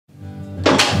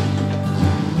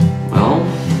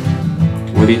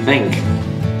What do you think?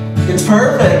 It's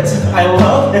perfect. I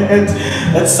love it.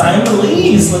 Let's sign the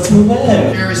lease. Let's move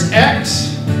in. There is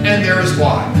X and there is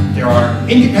Y. There are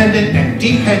independent and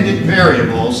dependent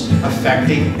variables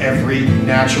affecting every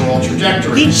natural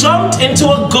trajectory. He jumped into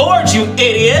a gorge, you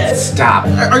idiot! Stop.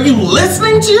 Are you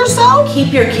listening to yourself?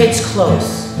 Keep your kids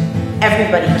close.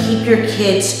 Everybody, keep your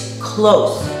kids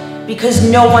close. Because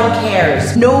no one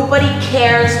cares. Nobody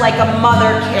cares like a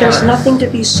mother cares. There's nothing to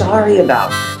be sorry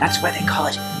about. That's why they call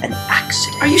it an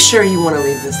accident. Are you sure you want to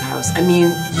leave this house? I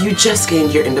mean, you just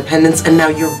gained your independence and now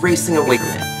you're racing away from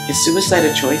it. Is suicide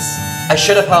a choice? I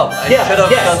should have helped. I should have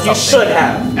done something. You should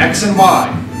have. X and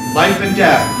Y, life and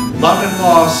death, love and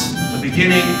loss, the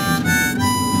beginning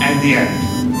and the end.